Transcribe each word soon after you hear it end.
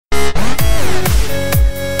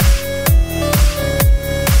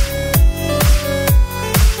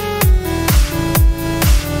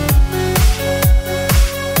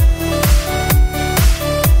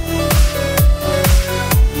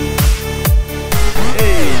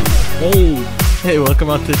Hey, Hey, welcome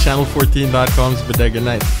out to channel14.com's Bodega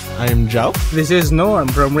Nights. I am Joao. this is Norm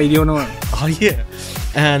from Radio Norm. Oh yeah.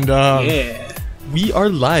 And Yeah. we are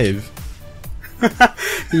live.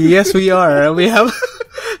 Yes, we are. We have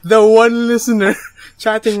the one listener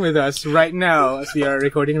chatting with us right now as we are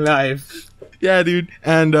recording live. Yeah, dude.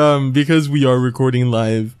 And because we are recording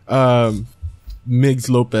live, Migs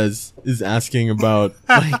Lopez is asking about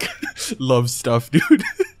like love stuff, dude.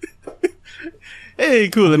 Hey,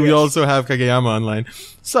 cool. And we Yes. also have Kageyama online.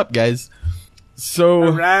 Sup, guys? So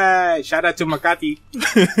Alright, shout out to Makati.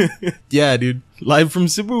 yeah, dude. Live from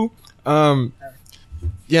Cebu.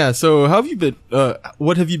 Yeah, so how have you been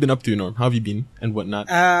what have you been up to, Norm? How have you been and whatnot?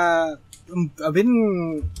 I've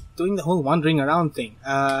been doing the whole wandering around thing.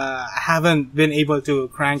 I haven't been able to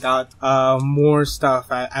crank out more stuff.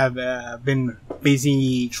 I've been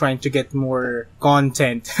busy trying to get more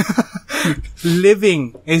content.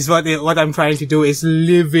 Living is what I'm trying to do, is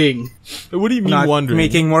living. What do you mean Not wandering?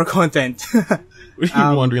 making more content. What do you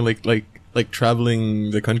mean wandering? Like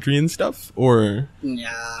traveling the country and stuff? Or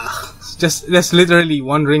Yeah, just literally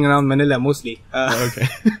wandering around Manila mostly. okay.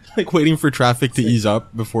 Like waiting for traffic to ease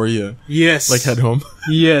up before you Yes. like head home.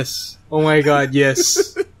 Yes. Oh my god,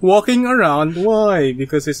 yes. Walking around, why?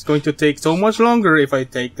 Because it's going to take so much longer if I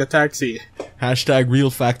take the taxi. Hashtag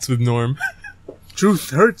real facts with Norm.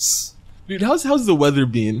 Truth hurts. Dude, how's the weather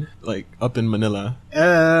been like up in Manila?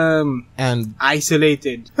 And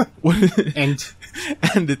Isolated. what And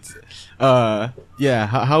and it's yeah,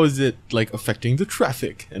 how is it like affecting the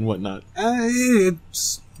traffic and whatnot?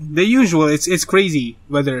 it's the usual. It's crazy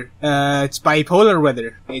weather. It's bipolar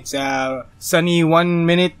weather. It's sunny one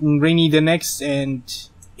minute and rainy the next, and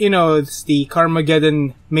you know, it's the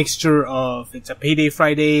Carmageddon mixture of it's a payday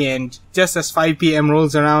Friday, and just as 5 p.m.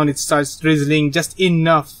 rolls around, it starts drizzling just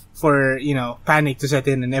enough for, you know, panic to set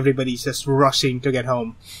in and everybody's just rushing to get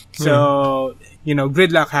home. So, you know,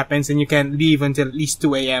 gridlock happens and you can't leave until at least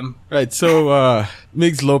 2 a.m. Right, so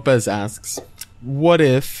Migs Lopez asks, what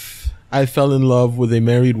if I fell in love with a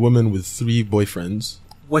married woman with 3 boyfriends?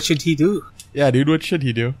 What should he do? Yeah, dude, what should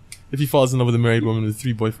he do if he falls in love with a married woman with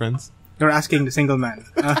 3 boyfriends? You're asking the single man.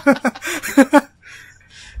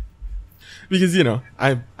 Because, you know,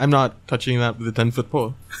 I'm not touching that with a 10-foot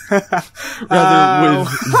pole. Rather with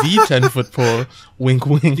the 10-foot pole. Wink,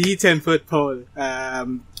 wink. The 10-foot pole,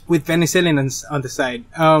 with penicillin on the side.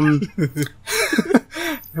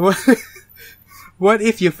 What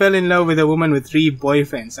if you fell in love with a woman with 3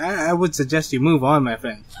 boyfriends? I would suggest you move on, my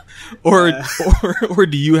friend. Or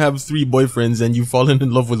do you have 3 boyfriends and you've fallen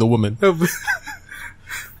in love with a woman?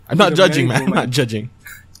 I'm not With a judging, married man. I'm woman. not judging.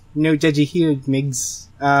 No judgy here, Migs.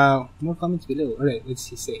 More comments below. Alright, what's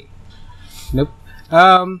he say? Nope.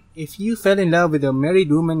 If you fell in love with a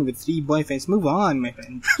married woman with 3 boyfriends, move on, my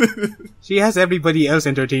friend. She has everybody else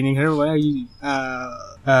entertaining her. Why are you,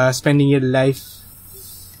 spending your life,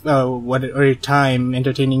 or your time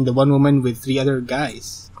entertaining the one woman with 3 other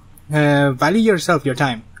guys? Value yourself, your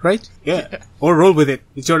time, right? Yeah. Or roll with it.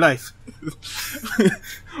 It's your life.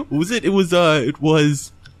 It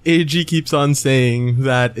was AG keeps on saying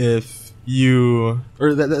that if you,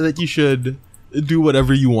 or that you should do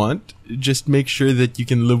whatever you want, just make sure that you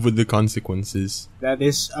can live with the consequences. That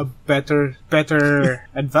is a better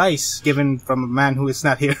advice given from a man who is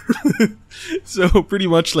not here. So pretty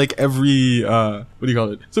much like every, what do you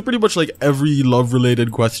call it? So pretty much like every love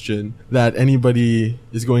related question that anybody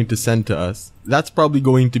is going to send to us, that's probably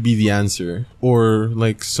going to be the answer. Or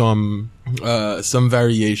like some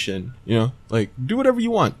variation, you know? Like, do whatever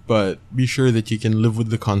you want, but be sure that you can live with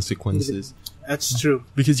the consequences. That's true.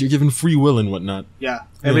 Because you're given free will and whatnot. Yeah.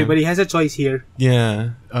 Everybody has a choice here.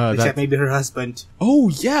 Yeah. Except maybe her husband. Oh,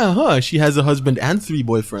 yeah, huh? She has a husband and 3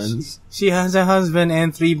 boyfriends. She has a husband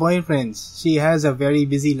and 3 boyfriends. She has a very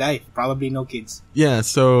busy life. Probably no kids. Yeah,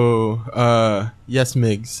 so, yes,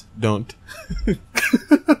 Migs, don't.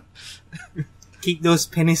 Keep those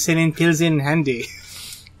penicillin pills in handy.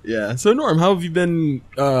 Yeah. So Norm, how have you been?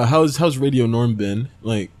 How's Radio Norm been?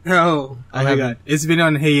 Like, Oh my haven't- god. It's been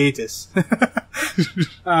on hiatus.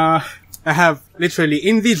 I have literally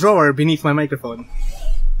in the drawer beneath my microphone.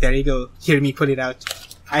 There you go. Hear me pull it out.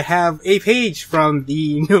 I have a page from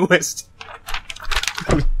the newest.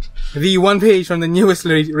 The one page from the newest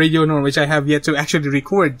Radio Norm, which I have yet to actually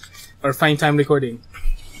record or find time recording.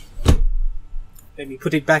 Let me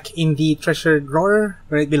put it back in the treasure drawer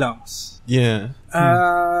where it belongs. yeah.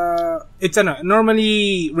 It's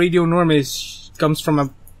normally Radio Norm comes from a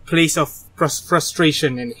place of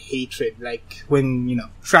frustration and hatred. Like when, you know,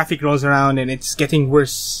 traffic rolls around and it's getting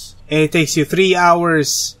worse. And it takes you 3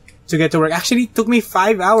 hours to get to work. Actually, it took me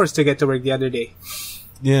 5 hours to get to work the other day.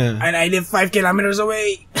 Yeah. And I live 5 kilometers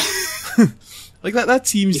away. Like that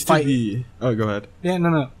seems If to I- be. Oh, go ahead. Yeah,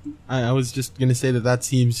 no. I was just gonna say that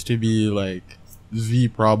seems to be like the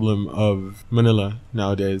problem of Manila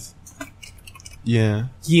nowadays. Yeah.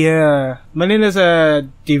 Yeah, Manila's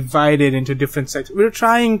divided into different sectors. We're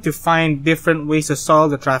trying to find different ways to solve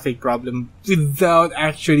the traffic problem without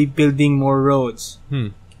actually building more roads.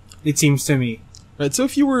 It seems to me. Right. So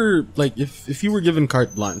if you were like, if you were given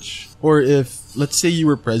carte blanche, or if let's say you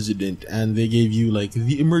were president and they gave you like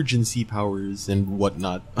the emergency powers and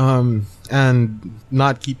whatnot, and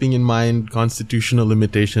not keeping in mind constitutional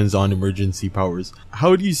limitations on emergency powers,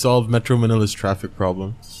 how would you solve Metro Manila's traffic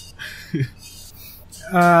problem?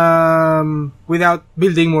 Without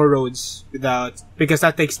building more roads, because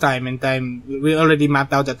that takes time, and we already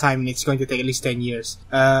mapped out the time, and it's going to take at least 10 years.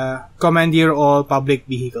 Commandeer all public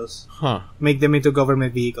vehicles. Make them into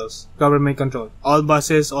government vehicles. Government control. All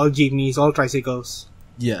buses, all jeepneys, all tricycles.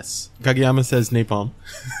 Yes. Kageyama says napalm.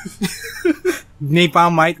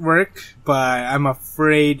 Napalm might work, but I'm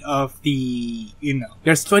afraid of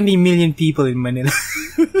there's 20 million people in Manila.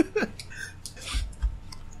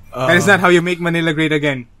 That is not how you make Manila great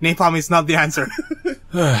again. Napalm is not the answer.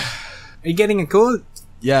 Are you getting a cold?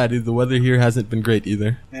 Yeah, dude, the weather here hasn't been great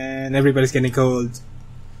either. And everybody's getting cold.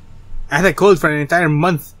 I had a cold for an entire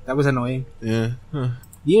month. That was annoying. Yeah.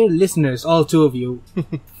 Dear listeners, all two of you,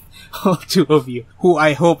 who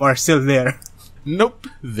I hope are still there. Nope,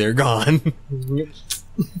 they're gone.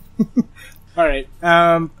 Alright,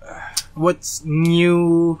 what's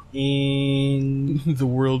new in the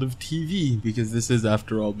world of TV? Because this is,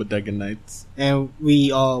 after all, Bodega Nights. And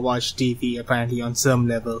we all watch TV, apparently, on some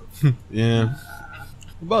level. Yeah.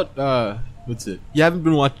 About, what's it? You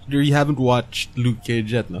haven't watched Luke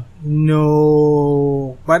Cage yet, no?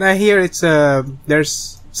 No. But I hear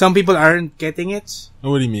there's some people aren't getting it.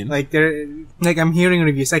 Oh, what do you mean? Like I'm hearing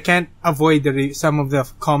reviews. I can't avoid some of the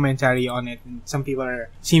commentary on it. And some people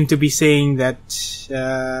seem to be saying that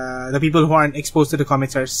the people who aren't exposed to the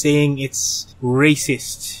comments are saying it's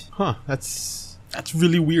racist. Huh? That's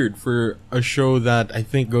really weird for a show that I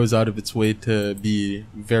think goes out of its way to be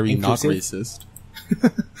very Inclusive? not racist.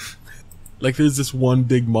 Like, there's this one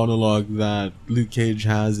big monologue that Luke Cage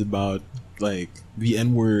has about like the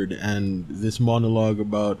N-word, and this monologue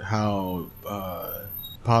about how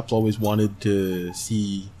Pops always wanted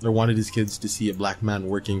his kids to see a black man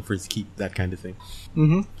working for his keep, that kind of thing.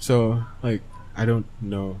 Mm-hmm. So, like, I don't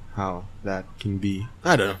know how that can be.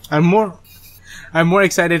 I don't know. I'm more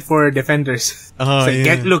excited for Defenders. Oh, yeah.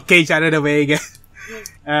 Get Luke Cage out of the way, get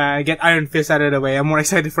Iron Fist out of the way. I'm more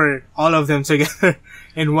excited for all of them together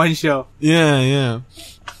in one show. Yeah.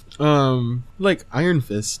 Like Iron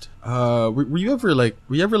Fist. Were you ever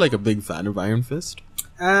a big fan of Iron Fist?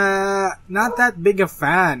 Not that big a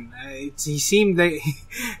fan. He seemed like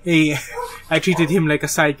I treated him like a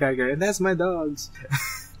side character, and that's my dogs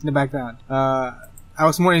in the background. I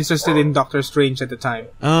was more interested in Doctor Strange at the time.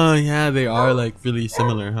 Oh, yeah, they are like really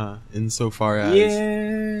similar, huh? Insofar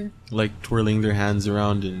as like twirling their hands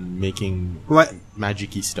around and making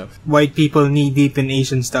magic-y stuff. White people knee deep in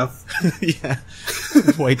Asian stuff. Yeah,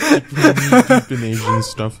 white people knee deep in Asian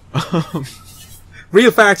stuff.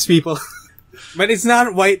 Real facts, people. But it's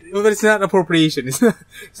not white. But it's not appropriation. It's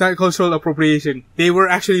not cultural appropriation. They were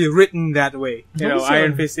actually written that way.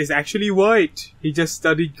 Iron Fist is actually white. He just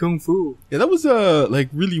studied kung fu. Yeah, that was a like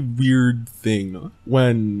really weird thing, no?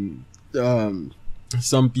 When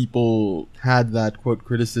some people had that quote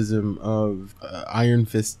criticism of Iron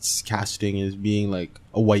Fist's casting as being like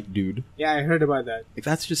a white dude. Yeah, I heard about that. Like,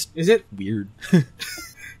 that's just weird?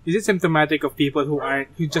 Is it symptomatic of people who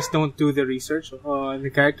just don't do the research on the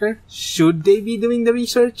character? Should they be doing the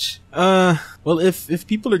research? Well, if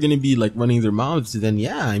people are gonna be like running their mouths, then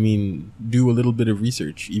yeah, I mean, do a little bit of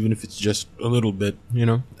research, even if it's just a little bit, you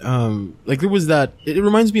know? Like there was that, it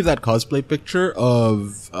reminds me of that cosplay picture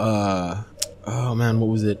of, oh man, what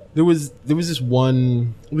was it? There was this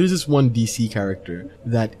one DC character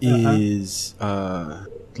that is,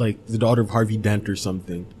 like the daughter of Harvey Dent or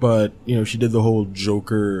something, but you know, she has this whole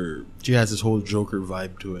Joker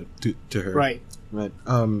vibe to her. Right.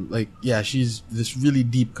 Like, yeah, she's this really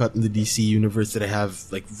deep cut in the DC universe that I have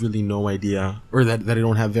like really no idea, or that I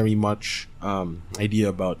don't have very much idea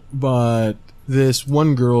about. But this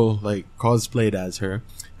one girl like cosplayed as her,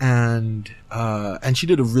 and she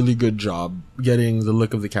did a really good job getting the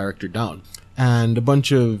look of the character down. And a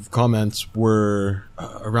bunch of comments were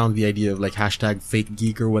around the idea of like hashtag fake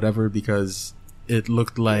geek or whatever, because it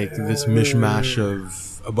looked like this mishmash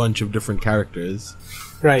of a bunch of different characters.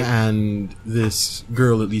 Right. And this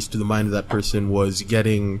girl, at least to the mind of that person, was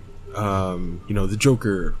getting, the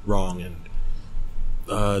Joker wrong, and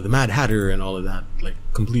the Mad Hatter and all of that, like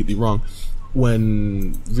completely wrong.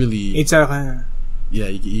 When really, It's a yeah,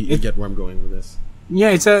 you get where I'm going with this.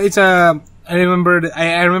 yeah, it's a. I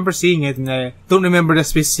remember seeing it, and I don't remember the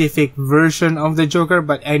specific version of the Joker,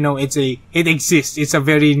 but I know it exists. It's a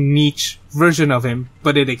very niche version of him,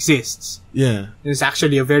 but it exists. Yeah, It's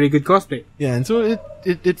actually a very good cosplay. yeah, and so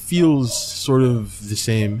it feels sort of the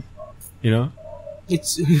same, you know.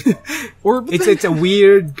 It's Or it's a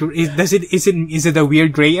weird. Is it a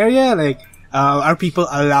weird gray area? Like, are people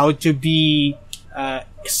allowed to be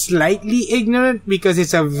slightly ignorant because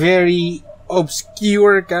it's a very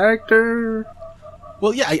obscure character?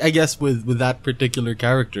 Well, yeah, I guess with that particular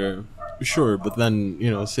character, sure. But then,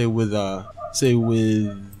 you know, say with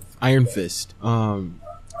Iron Fist,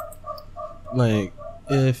 like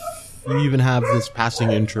if you even have this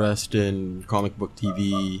passing interest in comic book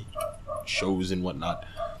TV shows and whatnot,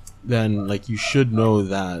 then like you should know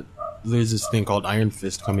that there's this thing called Iron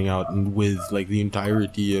Fist coming out, and with like the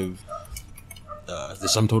entirety of the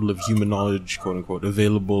sum total of human knowledge, quote unquote,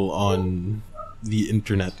 available on the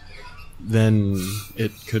internet, then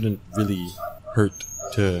it couldn't really hurt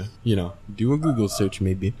to, you know, do a Google search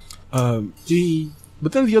maybe.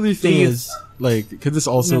 But then the other thing is, like, could this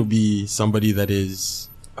also be somebody that is,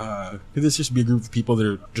 could this just be a group of people that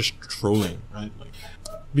are just trolling, right? Like,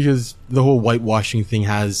 because the whole whitewashing thing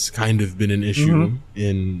has kind of been an issue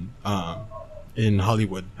in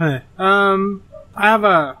Hollywood. Huh.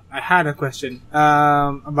 I had a question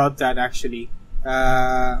about that actually.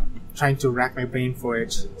 Trying to rack my brain for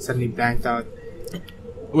it, suddenly blanked out.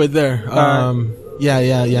 Wait there.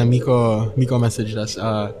 Yeah. Miko messaged us.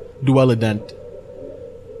 Duella Dent.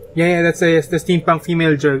 Yeah, that's the steampunk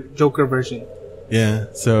female Joker version. Yeah.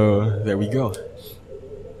 So there we go.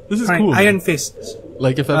 This is Right, cool. Iron Man. Fist.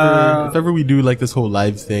 Like if ever we do like this whole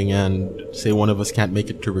live thing and say one of us can't make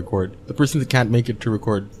it to record, the person that can't make it to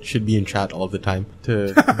record should be in chat all the time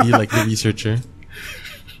to be like the researcher.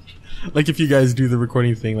 Like if you guys do the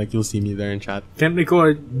recording thing, like you'll see me there in chat. Can't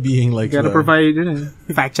record. Being like Gotta provide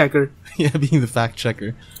fact checker. Yeah, being the fact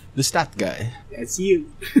checker. The stat guy. That's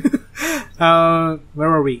you. Where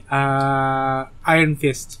were we? Iron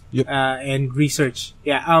Fist. Yep. And research.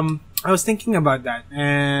 Yeah. I was thinking about that.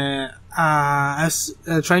 I was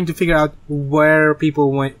trying to figure out where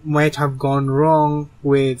people might have gone wrong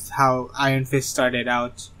with how Iron Fist started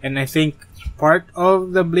out, and I think part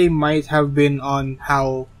of the blame might have been on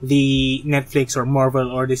how the Netflix or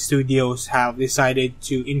Marvel or the studios have decided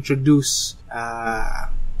to introduce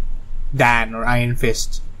Dan or Iron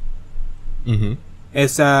Fist. Mm-hmm.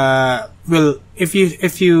 It's well, if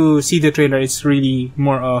you see the trailer, it's really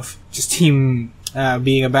more of just him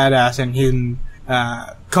being a badass and him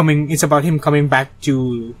coming. It's about him coming back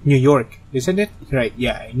to New York, isn't it? Right?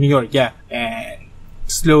 Yeah, New York. Yeah, and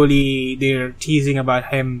slowly they're teasing about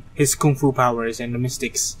his kung fu powers and the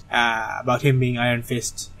mystics, about him being Iron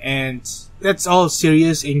Fist, and that's all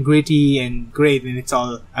serious and gritty and great, and it's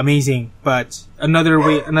all amazing. But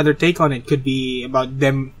another take on it could be about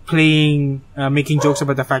them playing, making jokes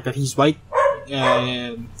about the fact that he's white.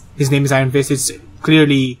 His name is Iron Fist. It's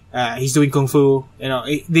clearly he's doing kung fu. You know,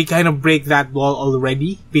 they kind of break that wall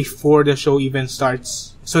already before the show even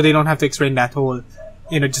starts, so they don't have to explain that whole.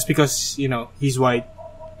 You know, just because he's white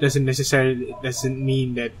doesn't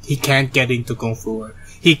mean that he can't get into kung fu or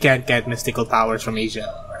he can't get mystical powers from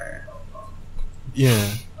Asia. Or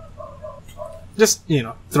yeah. Just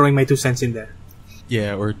throwing my 2 cents in there.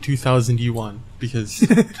 Yeah, or 2,000 yuan because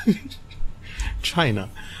China.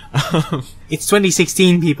 It's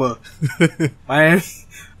 2016, people. Why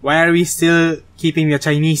are we still keeping the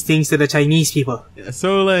Chinese things to the Chinese people? Yeah,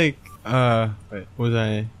 so like, wait,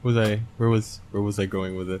 where was I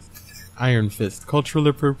going with this? Iron Fist, cultural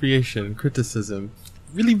appropriation, criticism,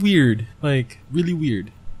 really weird, like really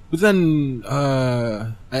weird. But then,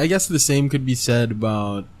 I guess the same could be said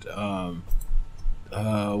about,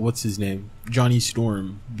 what's his name? Johnny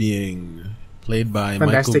Storm being played by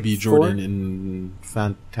Fantastic Michael B. Jordan Four?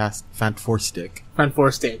 in Fant4stick.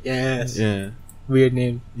 Fant4stick, yes. Yeah. Weird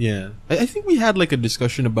name. Yeah. I think we had like a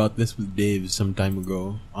discussion about this with Dave some time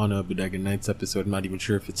ago on a Bodega Nights episode. I'm not even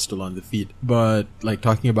sure if it's still on the feed. But like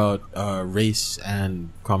talking about race and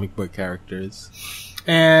comic book characters.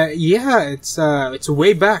 Yeah, it's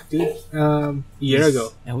way back, dude. A year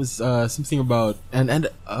ago. It was something about and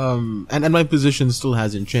my position still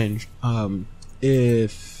hasn't changed.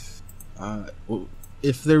 If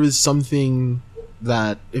there is something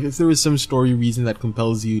that if there is some story reason that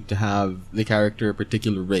compels you to have the character a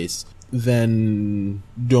particular race, then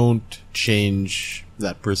don't change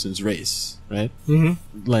that person's race, right?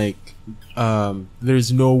 Mm-hmm. Like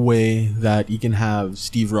there's no way that you can have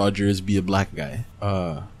Steve Rogers be a black guy.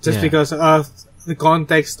 Because of the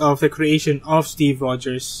context of the creation of Steve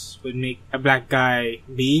Rogers would make a black guy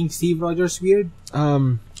being Steve Rogers weird.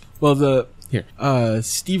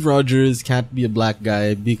 Steve Rogers can't be a black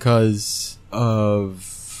guy because of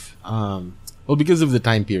because of the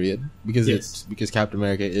time period. Because Captain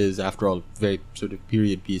America is, after all, very sort of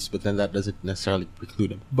period piece, but then that doesn't necessarily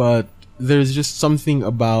preclude him. But there's just something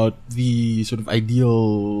about the sort of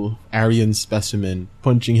ideal Aryan specimen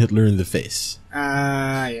punching Hitler in the face.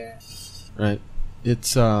 Yeah. Right?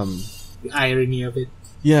 It's the irony of it.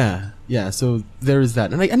 Yeah, so there is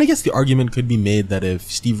that. And I guess the argument could be made that if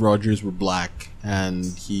Steve Rogers were black and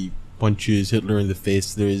he punches Hitler in the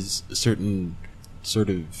face, there is a certain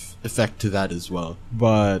sort of effect to that as well.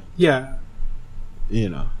 But yeah,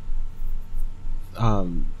 the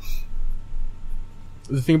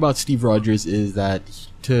thing about Steve Rogers is that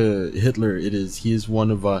to Hitler, he is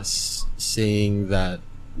one of us saying that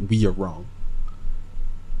we are wrong.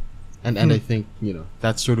 And I think,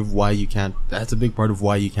 that's sort of why that's a big part of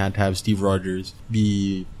why you can't have Steve Rogers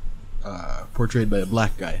be portrayed by a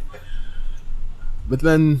black guy. But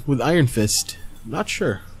then with Iron Fist, I'm not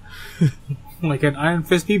sure. Like an Iron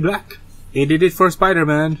Fist be black? They did it for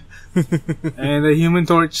Spider-Man. And the Human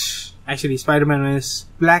Torch, actually Spider-Man is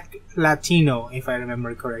black Latino, if I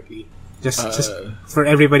remember correctly. Just for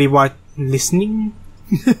everybody listening.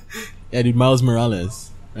 Yeah, dude, Miles Morales,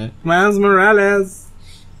 right? Miles Morales.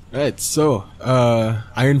 Right, so,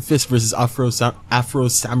 Iron Fist versus Afro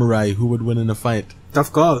Samurai, who would win in a fight?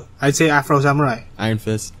 Tough call. I'd say Afro Samurai. Iron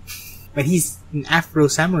Fist. But he's an Afro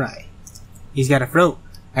Samurai. He's got a fro.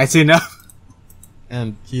 That's enough.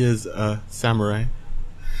 And he is a samurai.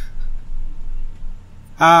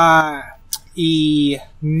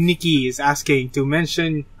 Nikki is asking to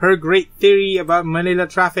mention her great theory about Manila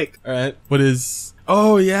traffic. Alright,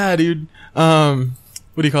 oh yeah, dude. What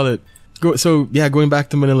do you call it? Going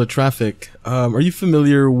back to Manila traffic, are you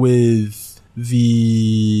familiar with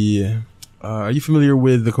the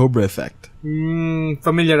Cobra effect?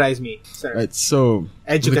 Familiarize me, sir. Right, so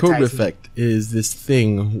the Cobra effect is this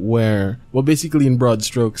thing where, basically in broad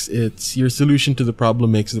strokes, it's your solution to the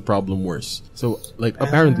problem makes the problem worse. So,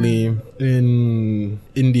 apparently in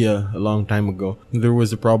India a long time ago, there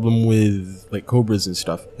was a problem with cobras and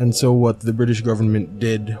stuff. And so what the British government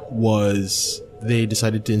did was they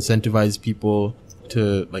decided to incentivize people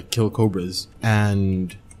to kill cobras,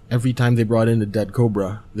 and every time they brought in a dead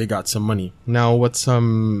cobra, they got some money. Now, what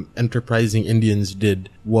some enterprising Indians did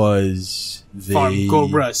was they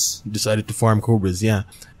decided to farm cobras, yeah.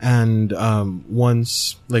 And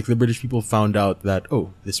once the British people found out that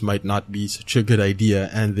this might not be such a good idea,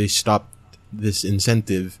 and they stopped this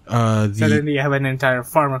incentive, suddenly you have an entire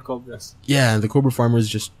farm of cobras. Yeah, and the cobra farmers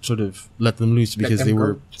just sort of let them loose because they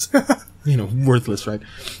were worthless, right?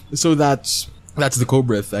 So that's the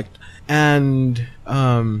Cobra effect. And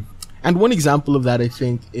one example of that, I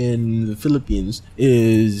think, in the Philippines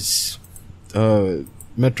is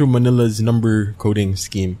Metro Manila's number coding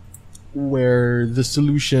scheme, where the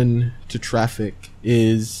solution to traffic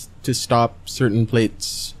is to stop certain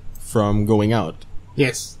plates from going out.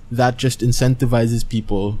 Yes. That just incentivizes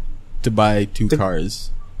people to buy two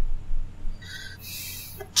cars.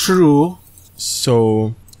 True.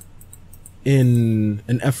 So, in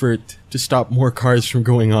an effort to stop more cars from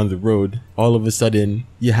going on the road, all of a sudden,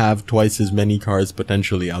 you have twice as many cars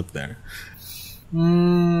potentially out there.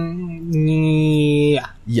 Yeah.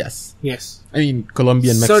 Yes. Yes. I mean,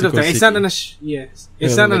 Colombia and Mexico sort of there. City. It's not an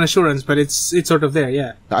It's not an assurance, but it's sort of there.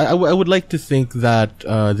 Yeah. I would like to think that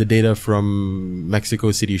the data from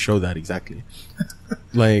Mexico City show that exactly.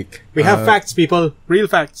 We have facts, people. Real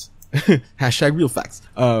facts. Hashtag real facts.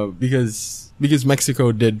 Because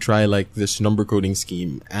Mexico did try this number coding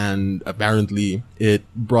scheme, and apparently it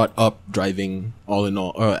brought up driving all in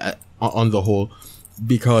all, on the whole,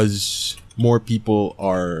 because more people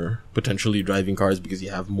are potentially driving cars because you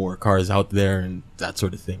have more cars out there and that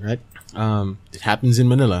sort of thing, right? It happens in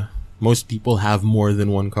Manila. Most people have more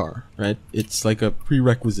than one car, right? It's like a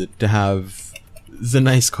prerequisite to have the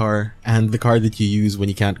nice car and the car that you use when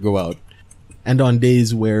you can't go out. And on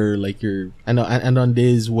days where on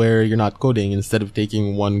days where you're not coding, instead of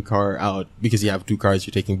taking one car out because you have two cars,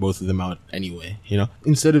 you're taking both of them out anyway,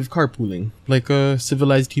 instead of carpooling like a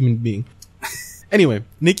civilized human being. Anyway,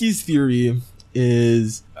 Nikki's theory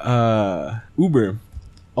is Uber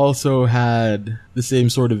also had the same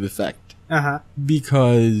sort of effect.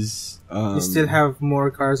 because you still have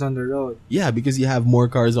more cars on the road. yeah, because you have more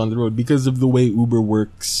cars on the road because of the way Uber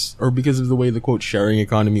works, or because of the way the quote sharing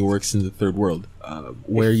economy works in the third world,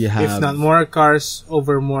 where you have, if not more cars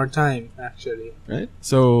over more time, actually. right?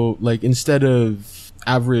 So like instead of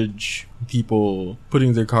average people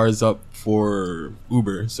putting their cars up for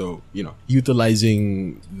Uber, so you know,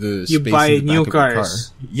 utilizing the You space buy in the new back of the cars.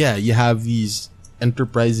 car. Yeah, you have these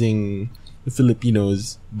enterprising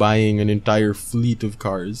Filipinos buying an entire fleet of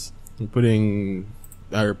cars and putting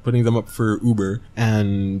them up for Uber,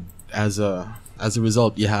 and as a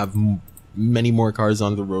result, you have many more cars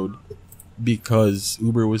on the road because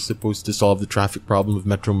Uber was supposed to solve the traffic problem of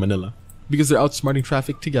Metro Manila. Because they're outsmarting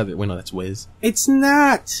traffic together. Well, no, that's Waze. It's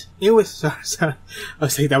not. It was sorry. I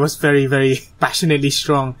was like, that was very, very passionately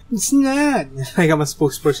strong. It's not. Like I'm a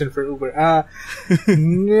spokesperson for Uber.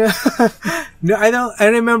 No, I don't. I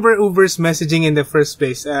remember Uber's messaging in the first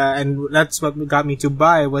place, and that's what got me to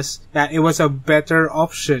buy, was that it was a better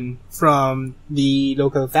option from the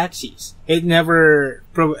local taxis. It never,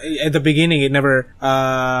 at the beginning, it never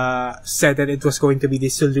said that it was going to be the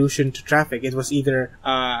solution to traffic. It was either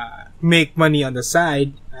make money on the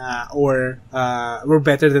side, or we're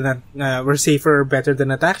better than we're safer or better than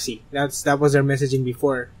a taxi. That was their messaging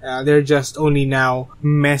before. They're just only now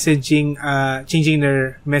messaging, changing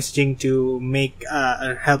their messaging to make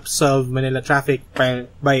or help solve Manila traffic by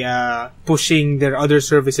pushing their other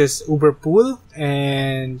services, Uber Pool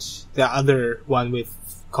and the other one with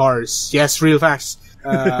cars. Yes, real facts.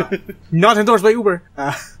 Not endorsed by Uber.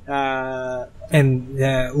 And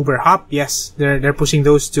Uber Hop. Yes, they're pushing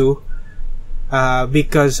those two.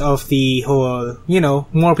 Because of the whole, you know,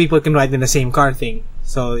 more people can ride in the same car thing.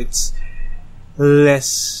 So it's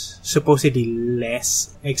supposedly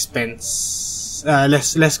less expense,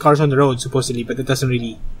 less cars on the road, supposedly, but it doesn't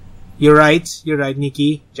really. You're right,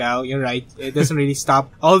 Nikki, Joao, you're right. It doesn't really stop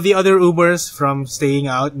all the other Ubers from staying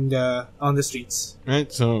out on the streets. Right,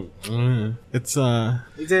 so, it's a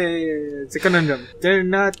conundrum. They're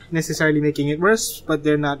not necessarily making it worse, but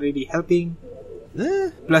they're not really helping.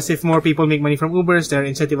 Plus, if more people make money from Ubers, they're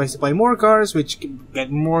incentivized to buy more cars, which can get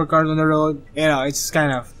more cars on the road. You know, it's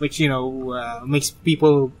kind of, which, you know, makes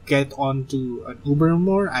people get onto an Uber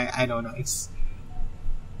more. I don't know. It's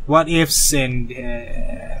what ifs and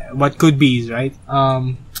what could be's, right?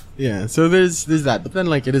 Yeah, so there's that, but then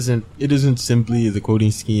like it isn't simply the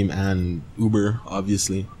coding scheme and Uber,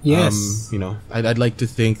 obviously. Yes. You know, I'd like to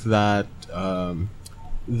think that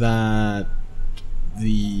that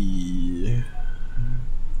the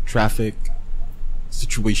traffic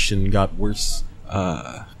situation got worse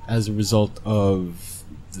as a result of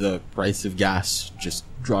the price of gas just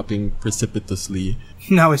dropping precipitously.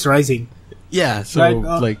 Now it's rising. Yeah, so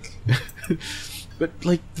like but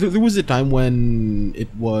like there was a time when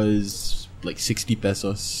it was like 60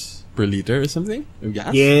 pesos per liter or something of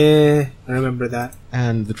gas. Yeah, I remember that.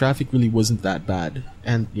 And the traffic really wasn't that bad.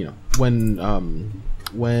 And you know, when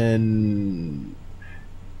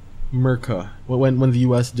Merca, when the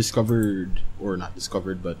US discovered, or not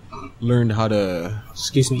discovered, but learned how to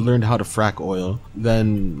frack oil,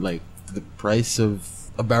 then like the price of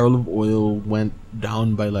a barrel of oil went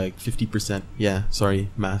down by like 50%. Yeah, sorry,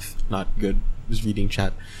 math, not good. Just reading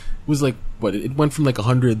chat. It was like what? It went from like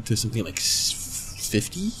 100 to something like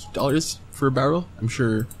 $50 for a barrel. I'm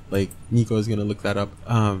sure like Miko is gonna look that up.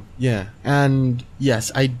 Yeah, and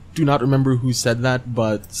yes, I do not remember who said that,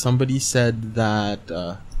 but somebody said that.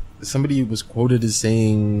 Somebody was quoted as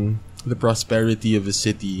saying the prosperity of a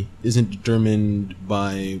city isn't determined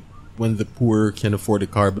by when the poor can afford a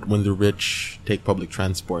car, but when the rich take public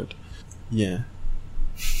transport. Yeah.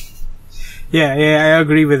 Yeah, I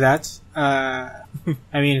agree with that. I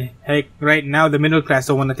mean, like right now, the middle class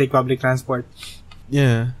don't want to take public transport.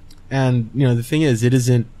 Yeah, and you know the thing is, it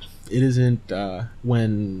isn't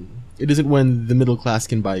when the middle class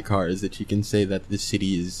can buy cars that you can say that the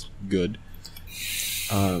city is good.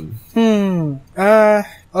 Although,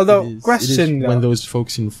 question though. When those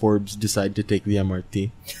folks in Forbes decide to take the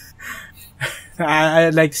MRT.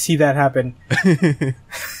 I'd like to see that happen.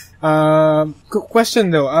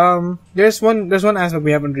 Question though. There's one aspect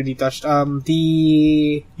we haven't really touched.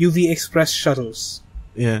 The UV Express shuttles.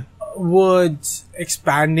 Yeah. Would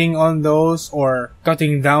expanding on those or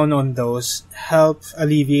cutting down on those help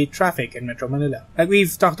alleviate traffic in Metro Manila? Like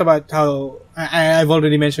we've talked about how I've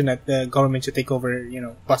already mentioned that the government should take over, you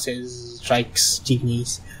know, buses, strikes,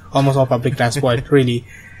 jeepneys, almost all public transport, really.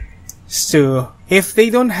 So if they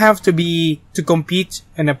don't have to compete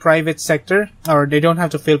in a private sector, or they don't have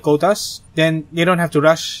to fill quotas, then they don't have to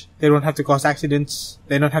rush. They don't have to cause accidents.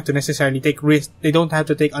 They don't have to necessarily take risks. They don't have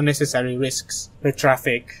to take unnecessary risks with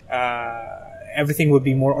traffic. Everything would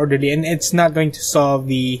be more orderly, and it's not going to solve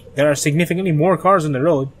there are significantly more cars on the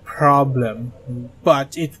road problem,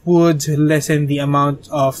 but it would lessen the amount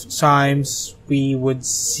of times we would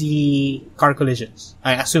see car collisions,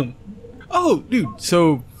 I assume. Oh, dude.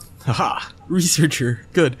 So, haha, researcher.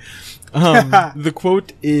 Good. The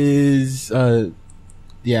quote is,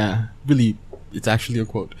 yeah, really, it's actually a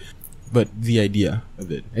quote, but the idea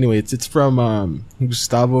of it. Anyway, it's from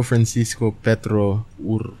Gustavo Francisco Petro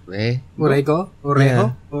Urrego?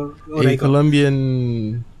 Yeah. Urrego. A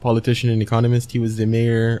Colombian politician and economist. He was the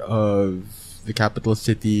mayor of the capital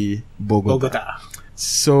city, Bogota.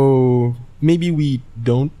 So maybe we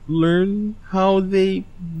don't learn how they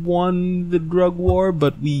won the drug war,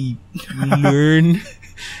 but we learn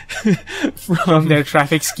from their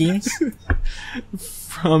traffic schemes,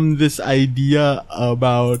 from this idea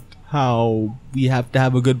about how we have to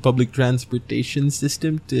have a good public transportation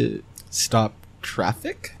system to stop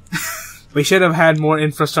traffic. We should have had more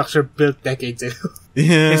infrastructure built decades ago.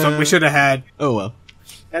 Yeah. That's what we should have had. Oh well.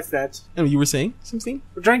 That's that. Oh, you were saying something?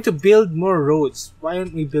 We're trying to build more roads. Why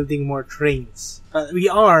aren't we building more trains? We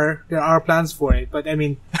are. There are plans for it. But I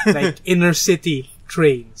mean, like inner city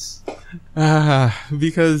trains.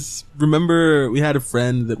 Because remember we had a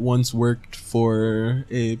friend that once worked for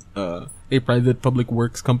a private public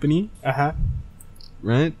works company. Uh-huh.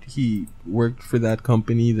 Right? He worked for that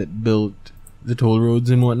company that built the toll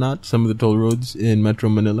roads and whatnot, some of the toll roads in Metro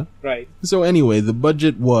Manila. Right. So anyway, the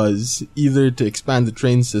budget was either to expand the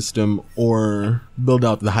train system or build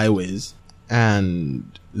out the highways.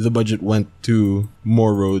 And the budget went to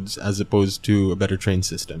more roads as opposed to a better train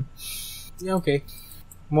system. Yeah, okay.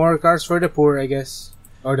 More cars for the poor, I guess.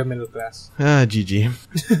 Or the middle class. GG.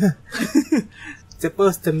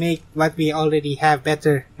 Supposed to make what we already have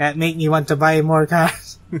better. That make me want to buy more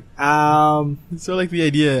cars. So like the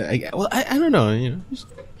idea, I don't know, just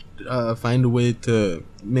find a way to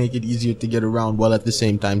make it easier to get around while at the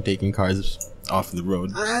same time taking cars off the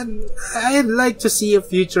road. I'd like to see a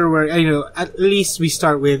future where, at least we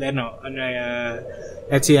start with, let's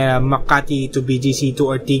say Makati to BGC to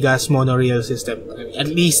Ortigas monorail system. At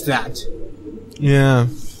least that. Yeah.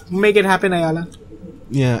 Make it happen, Ayala.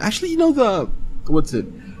 Yeah. Actually,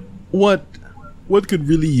 what could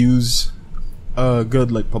really use a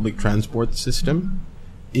good like public transport system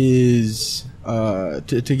is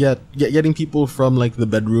getting people from like the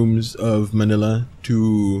bedrooms of Manila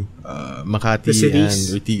to Makati and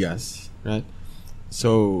Ortigas, right?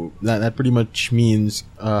 So that pretty much means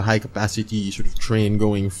a high capacity sort of train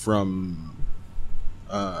going from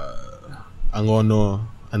Angono,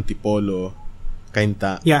 Antipolo,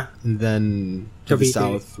 Cainta, yeah, and then to the Cavite.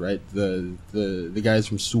 south, right? The guys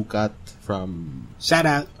from Sucat, from shout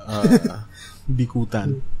out,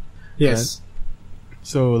 Bikutan. yes. Right?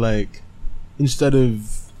 So like, instead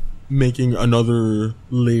of making another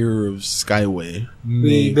layer of skyway,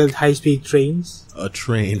 We build high-speed trains. a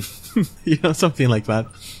train, something like that.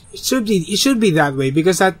 It should be that way,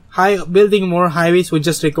 because building more highways would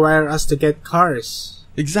just require us to get cars.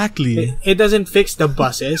 Exactly. It doesn't fix the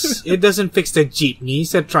buses. It doesn't fix the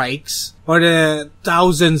jeepneys, the trikes, or the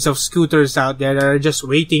thousands of scooters out there that are just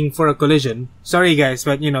waiting for a collision. Sorry guys,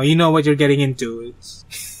 but you know what you're getting into.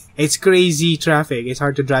 It's crazy traffic. It's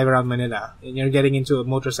hard to drive around Manila, and you're getting into a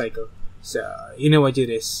motorcycle. So, you know what it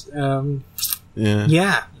is.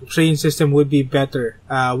 Yeah, train system would be better.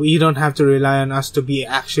 You don't have to rely on us to be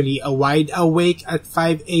actually wide awake at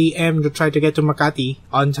 5 a.m. to try to get to Makati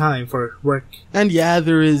on time for work. And yeah,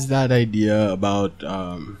 there is that idea about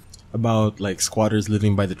like squatters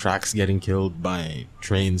living by the tracks getting killed by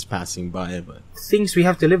trains passing by, but Things we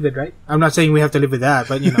have to live with, right? I'm not saying we have to live with that,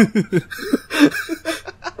 but you know.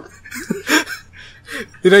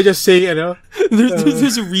 Did I just say,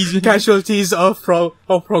 there's a reason. Casualties of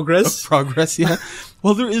progress? Of progress, yeah.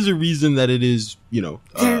 Well, there is a reason that it is,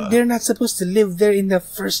 they're not supposed to live there in the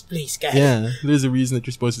first place, guys. Yeah, there's a reason that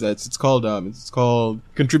you're supposed to. It's called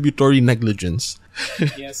contributory negligence.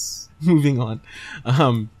 Yes. Moving on,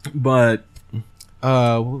 but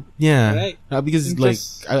yeah, Right. because like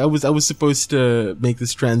I was supposed to make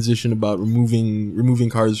this transition about removing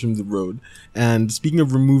cars from the road, and speaking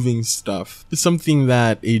of removing stuff, something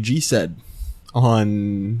that AG said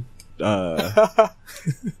on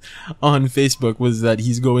on Facebook was that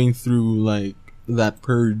he's going through like that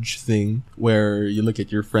purge thing where you look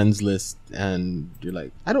at your friends list and you're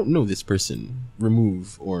like, I don't know this person,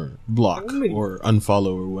 remove or block or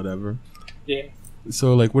unfollow or whatever. Yeah.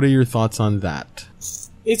 So, like, what are your thoughts on that?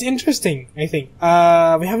 It's interesting, I think.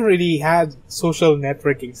 We haven't really had social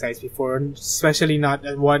networking sites before, especially not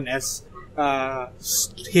one as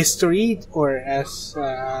history or as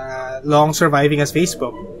long surviving as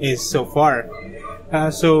Facebook is so far.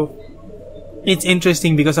 So it's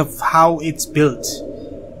interesting because of how it's built.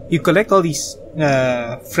 You collect all these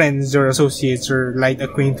friends or associates or light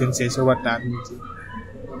acquaintances or whatnot.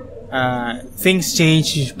 Things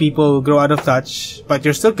change, people grow out of touch, but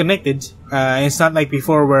you're still connected. It's not like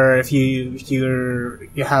before where if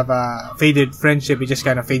you have a faded friendship, it just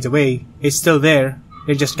kind of fades away. It's still there.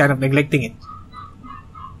 You're just kind of neglecting it.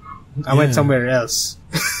 I went somewhere else.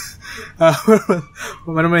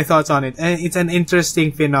 What are my thoughts on it? It's an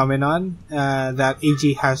interesting phenomenon that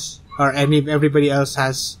AG has, or everybody else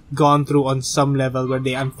has gone through on some level, where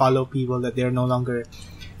they unfollow people that they're no longer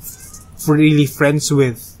really friends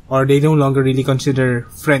with, or they no longer really consider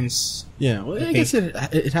friends. Yeah, well, I guess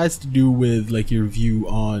it has to do with like your view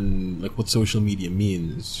on like what social media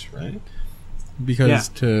means, right? Because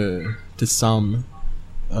to some,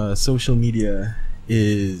 social media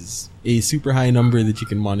is a super high number that you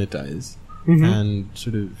can monetize, and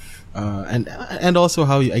sort of and also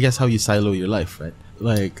how you silo your life, right?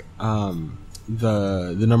 Like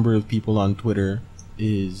the number of people on Twitter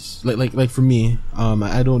is like for me,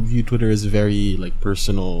 I don't view Twitter as a very like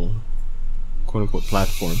personal quote unquote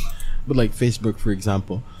platform, but like Facebook, for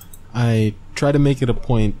example, I try to make it a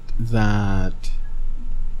point that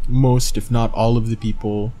most, if not all, of the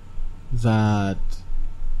people that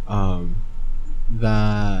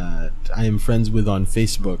that I am friends with on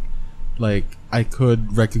Facebook, like I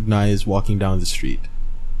could recognize walking down the street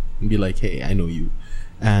and be like, hey, I know you,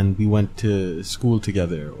 and we went to school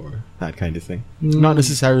together, or that kind of thing. Not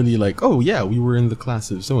necessarily like, oh yeah, we were in the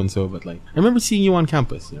class of so and so, but like I remember seeing you on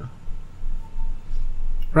campus, you know.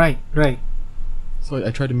 Right. So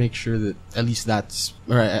I try to make sure that at least that's,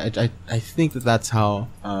 or I think that that's how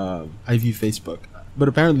I view Facebook. But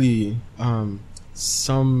apparently,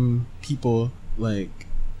 some people like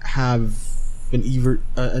have an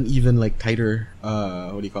even like tighter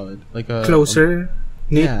what do you call it, like a closer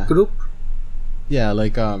knit group. Yeah,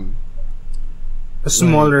 like a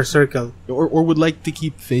smaller circle, or would like to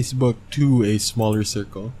keep Facebook to a smaller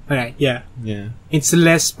circle. Right? Yeah. It's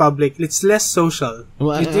less public. It's less social.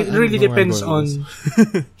 Well, it really depends on.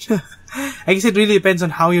 I guess it really depends on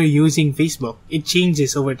how you're using Facebook. It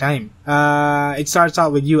changes over time. It starts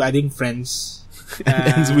out with you adding friends. It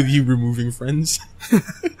ends with you removing friends.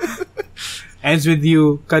 Ends with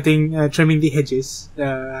you trimming the hedges.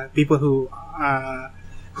 People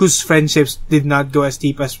whose friendships did not go as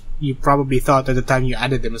deep as you probably thought at the time you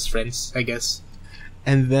added them as friends, I guess.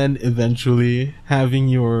 And then eventually having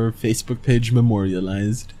your Facebook page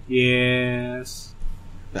memorialized. Yes.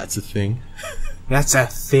 That's a thing. That's a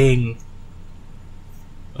thing.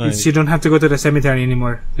 You don't have to go to the cemetery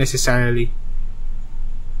anymore, necessarily.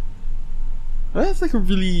 Well, that's like a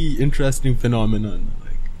really interesting phenomenon.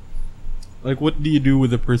 Like, what do you do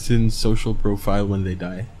with a person's social profile when they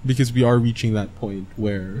die? Because we are reaching that point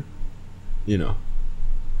where, you know,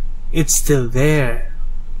 it's still there,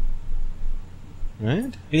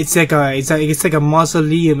 right? It's like a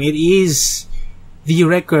mausoleum. It is the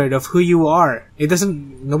record of who you are.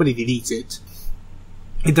 Nobody deletes it.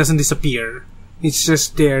 It doesn't disappear. It's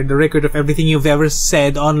just there, the record of everything you've ever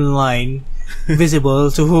said online, visible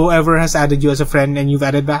to whoever has added you as a friend and you've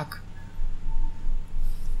added back.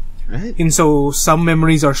 Right. And so some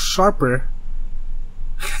memories are sharper.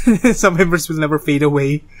 Some memories will never fade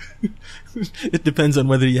away. It depends on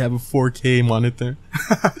whether you have a 4K monitor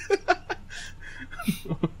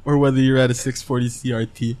or whether you're at a 640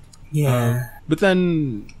 CRT. Yeah. But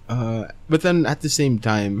then at the same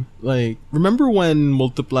time, like, remember when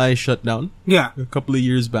Multiply shut down? Yeah. A couple of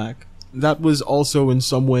years back. That was also in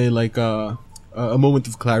some way like a moment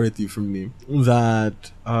of clarity for me.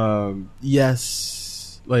 That, yes,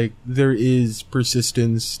 like, there is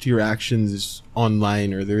persistence to your actions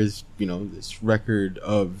online, or there is, you know, this record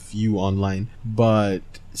of you online. But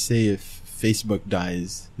say if Facebook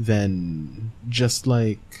dies, then just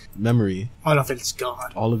like memory, all of it's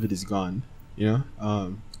gone. All of it is gone, you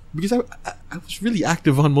know? Because I was really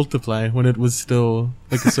active on Multiply when it was still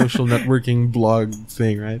like a social networking blog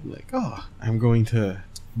thing, right? Like, oh, I'm going to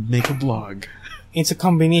make a blog. It's a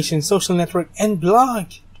combination social network and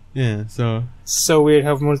blog. Yeah, so weird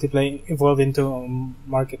how Multiply evolved into a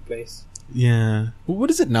marketplace. Yeah. Well, what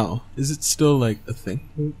is it now? Is it still like a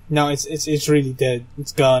thing? No, it's really dead.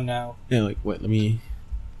 It's gone now. Yeah, like wait, let me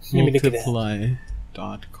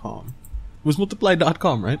Multiply.com. It was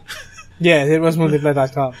Multiply.com, right? Yeah, it was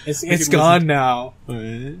Multiply.com. It's gone now.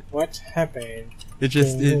 Right. What happened? It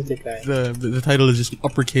just Multiply. the title is just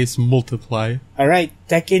uppercase multiply. Alright,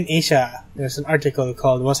 Tech in Asia. There's an article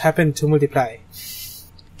called What's Happened to Multiply.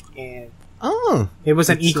 And it was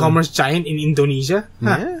an e-commerce giant in Indonesia.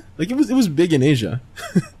 Yeah, like it was big in Asia.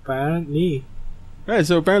 Apparently. Right,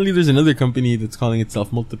 so apparently there's another company that's calling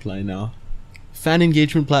itself Multiply now. Fan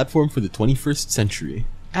engagement platform for the 21st century.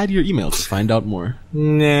 Add your email to find out more.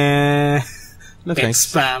 Nah. No It's thanks.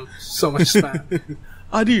 spam. So much spam.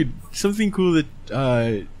 Dude, something cool that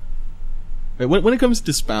when it comes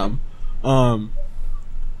to spam,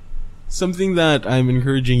 something that I'm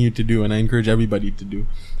encouraging you to do, and I encourage everybody to do,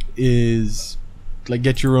 is like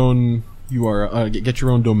get your own URL, get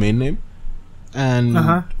your own domain name, and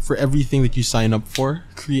for everything that you sign up for,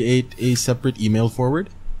 create a separate email forward.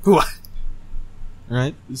 What?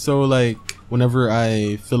 Right? So like whenever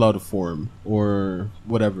I fill out a form or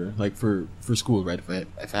whatever, like for school, right? If I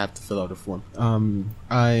have to fill out a form,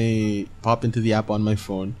 I pop into the app on my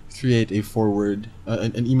phone, create a forward,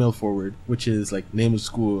 an email forward, which is like name of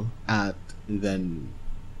school at then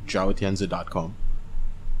joaotienza.com.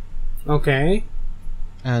 Okay.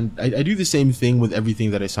 And I do the same thing with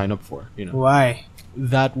everything that I sign up for, you know. Why?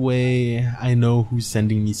 That way I know who's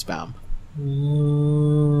sending me spam.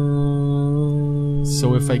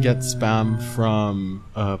 So if I get spam from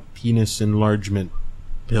a penis enlargement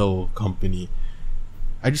pill company,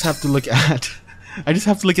 I just have to look at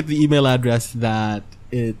the email address that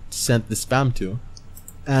it sent the spam to,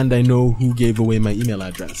 and I know who gave away my email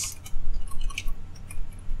address.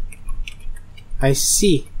 I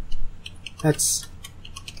see. That's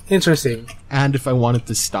interesting. And if I want it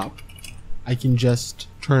to stop, I can just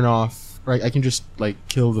turn off, right? I can just like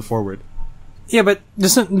kill the forward. Yeah, but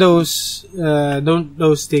don't those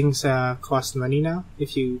things cost money now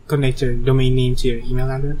if you connect your domain name to your email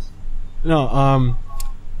address? No,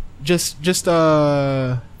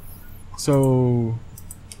 so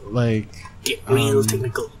like Get real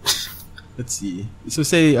technical. Let's see. So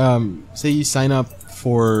say you sign up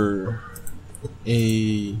for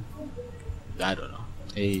a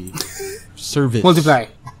service. Multiply.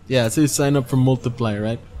 Yeah, so you sign up for Multiply,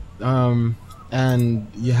 right? And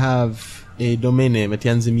you have a domain name,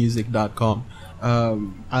 atienzamusic.com.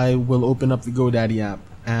 I will open up the GoDaddy app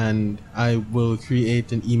and I will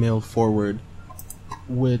create an email forward,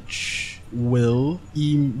 which will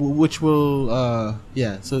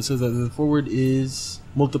So the forward is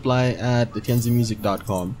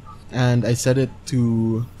multiply@atienzamusic.com, and I set it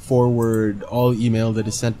to forward all email that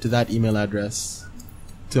is sent to that email address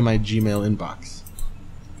to my Gmail inbox.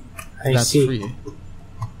 That's see. free.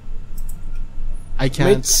 I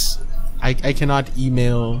cannot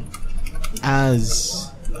email as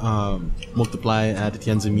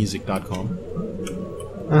multiply@atienzamusic.com,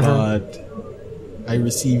 but I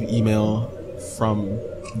receive email from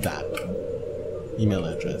that email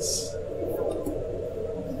address.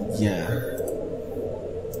 Yeah.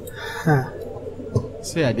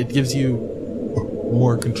 So yeah, it gives you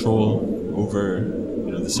more control over,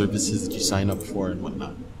 you know, the services that you sign up for and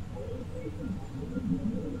whatnot.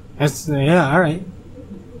 That's yeah, all right.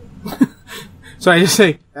 So I just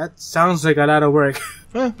say that sounds like a lot of work.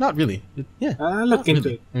 Not really. Yeah. I'll look into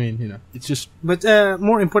it. I mean, you know, it's just. But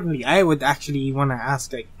more importantly, I would actually want to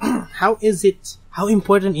ask, like, how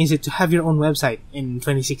important is it to have your own website in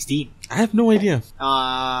 2016? I have no idea.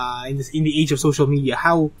 In the age of social media,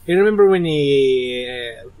 I remember when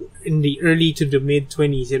in the early to the mid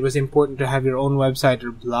 20s, it was important to have your own website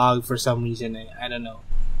or blog for some reason. I don't know.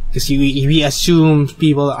 Because we assume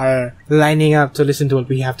people are lining up to listen to what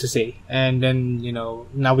we have to say. And then, you know,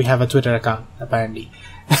 now we have a Twitter account, apparently.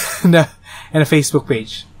 and a Facebook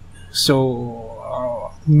page.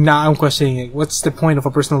 So, now I'm questioning, like, what's the point of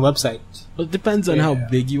a personal website? Well, it depends on how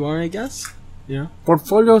big you are, I guess. Yeah.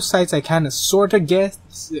 Portfolio sites, I kind of sort of guess.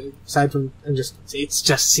 Aside from, it's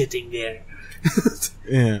just sitting there.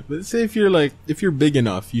 Yeah. But say if you're big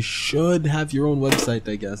enough, you should have your own website,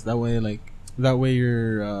 I guess. That way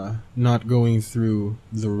you're not going through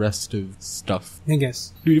the rest of stuff. I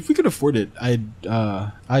guess. Dude, if we could afford it, I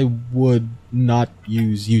would not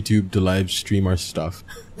use YouTube to live stream our stuff.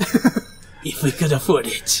 If we could afford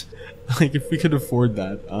it. Like, if we could afford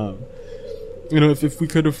that. You know, if we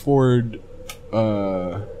could afford,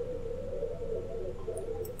 well,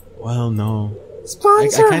 no.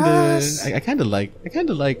 Sponsor us! I kind of like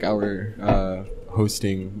our,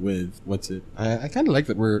 hosting with I kind of like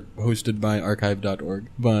that we're hosted by archive.org,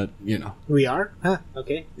 but you know, we are? Huh,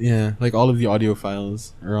 okay. Yeah, like all of the audio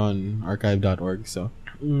files are on archive.org. So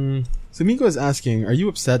so Miko is asking, are you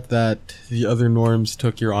upset that the other norms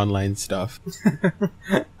took your online stuff?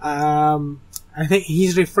 I think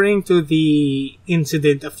he's referring to the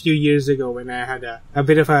incident a few years ago when I had a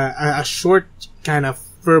bit of a short kind of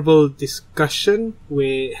verbal discussion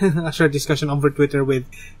with a short discussion over Twitter with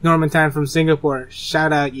Norman Tan from Singapore.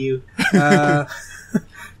 Shout out you.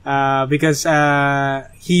 Because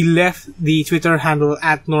he left the Twitter handle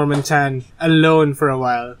at Norman Tan alone for a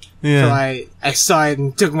while. Yeah. So I saw it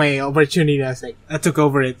and took my opportunity. I took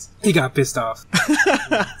over it. He got pissed off.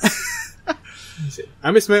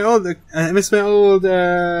 I miss my old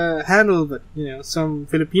handle, but some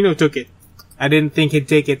Filipino took it. I didn't think he'd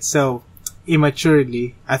take it so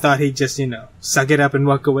immaturely. I thought he'd just suck it up and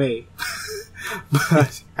walk away.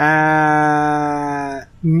 But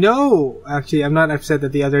no, actually, I'm not upset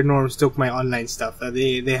that the other norms took my online stuff.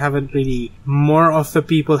 They haven't really. More of the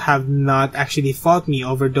people have not actually fought me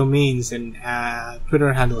over domains and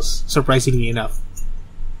Twitter handles. Surprisingly enough.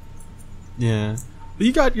 Yeah, but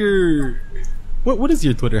you got your. What is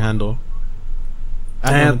your Twitter handle?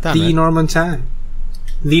 At the Norman Tan.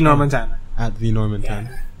 The Norman Tan. At the Norman Tan.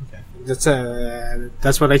 Okay.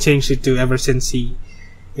 That's what I changed it to ever since he,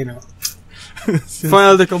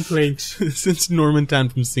 filed a complaint. Since Norman Tan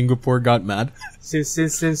from Singapore got mad.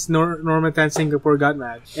 Since Norman Tan Singapore got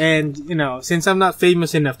mad, and since I'm not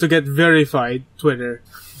famous enough to get verified Twitter.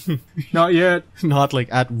 Not yet. Not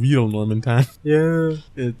like at real Norman Tan. Yeah.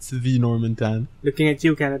 It's the Norman Tan. Looking at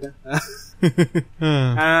you, Canada.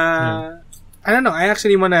 I don't know. I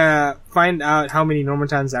actually want to find out how many Norman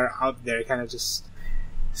Tans are out there. Kind of just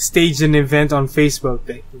stage an event on Facebook.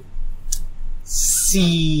 Like,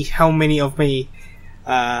 see how many of my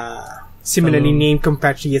similarly named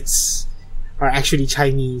compatriots are actually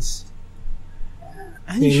Chinese.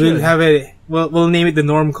 We'll have it. We'll name it the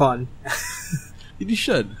NormCon. You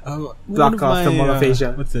should. Block off the Mall of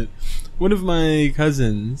Asia. What's it? One of my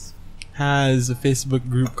cousins has a Facebook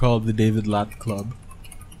group called the David Lat Club,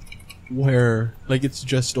 where it's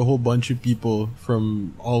just a whole bunch of people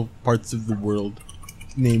from all parts of the world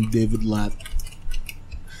named David Lat.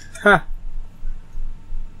 Huh.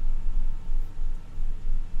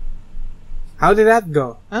 How did that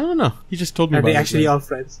go? I don't know. He just told me Are about they it. actually all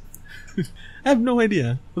friends? I have no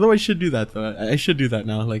idea. Although I should do that though. I should do that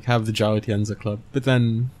now. Have the Joao club. But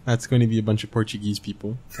then that's going to be a bunch of Portuguese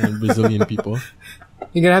people and Brazilian people.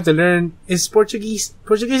 You're gonna have to learn. Is Portuguese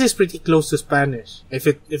is pretty close to Spanish.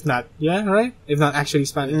 If not, yeah, right? If not actually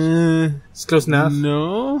Spanish. It's close enough.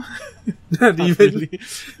 No. Not even. Really.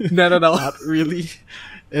 Not at all. Not really.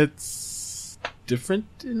 It's different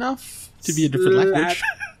enough to be a different language.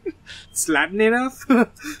 It's Latin enough?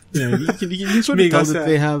 Yeah, you can sort of tell that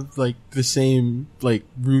they have the same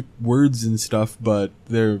root words and stuff, but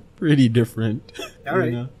they're pretty different.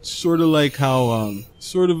 Alright. Sort of like how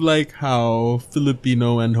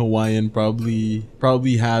Filipino and Hawaiian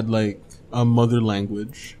probably had a mother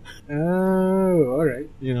language. Oh, alright.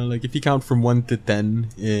 If you count from 1 to 10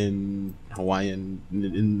 in Hawaiian,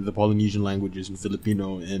 in the Polynesian languages, in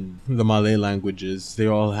Filipino, in the Malay languages, they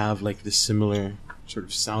all have this similar sort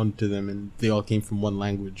of sound to them, and they all came from one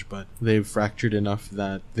language, but they've fractured enough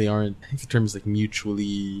that they aren't, I think the term is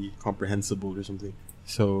mutually comprehensible or something.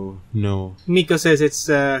 So, no. Miko says it's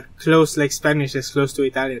close, like Spanish is close to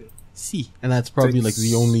Italian. Si. And that's probably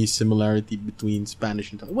the only similarity between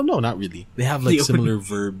Spanish and Italian. Well, no, not really. They have similar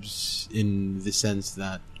verbs in the sense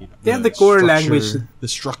that they have the core language. The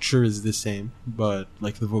structure is the same, but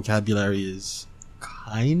the vocabulary is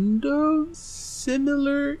kind of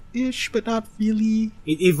similar-ish, but not really.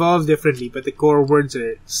 It evolved differently, but the core words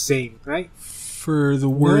are same, right? For the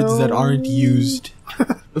words that aren't used,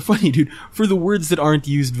 funny dude. For the words that aren't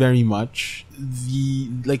used very much,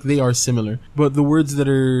 they are similar, but the words that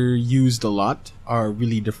are used a lot are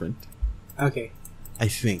really different. Okay. I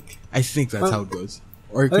think that's how it goes.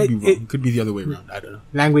 Or it could be wrong. It could be the other way around. I don't know.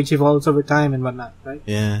 Language evolves over time and whatnot, right?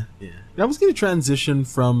 Yeah. I was gonna transition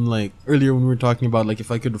from earlier when we were talking about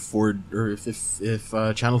if I could afford, or if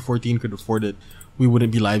Channel 14 could afford it, we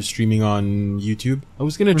wouldn't be live streaming on YouTube. I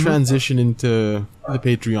was gonna transition into the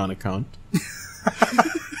Patreon account.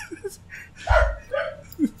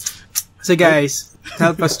 So guys,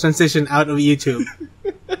 help us transition out of YouTube.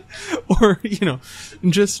 Or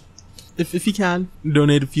just if you can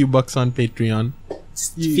donate a few bucks on Patreon.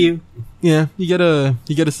 Few. Yeah, you get a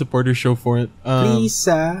supporter show for it. Please,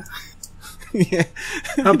 sir. Yeah.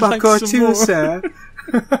 Abako too, sir.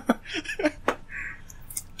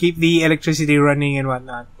 Keep the electricity running and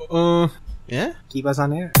whatnot. Yeah. Keep us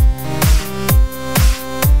on air.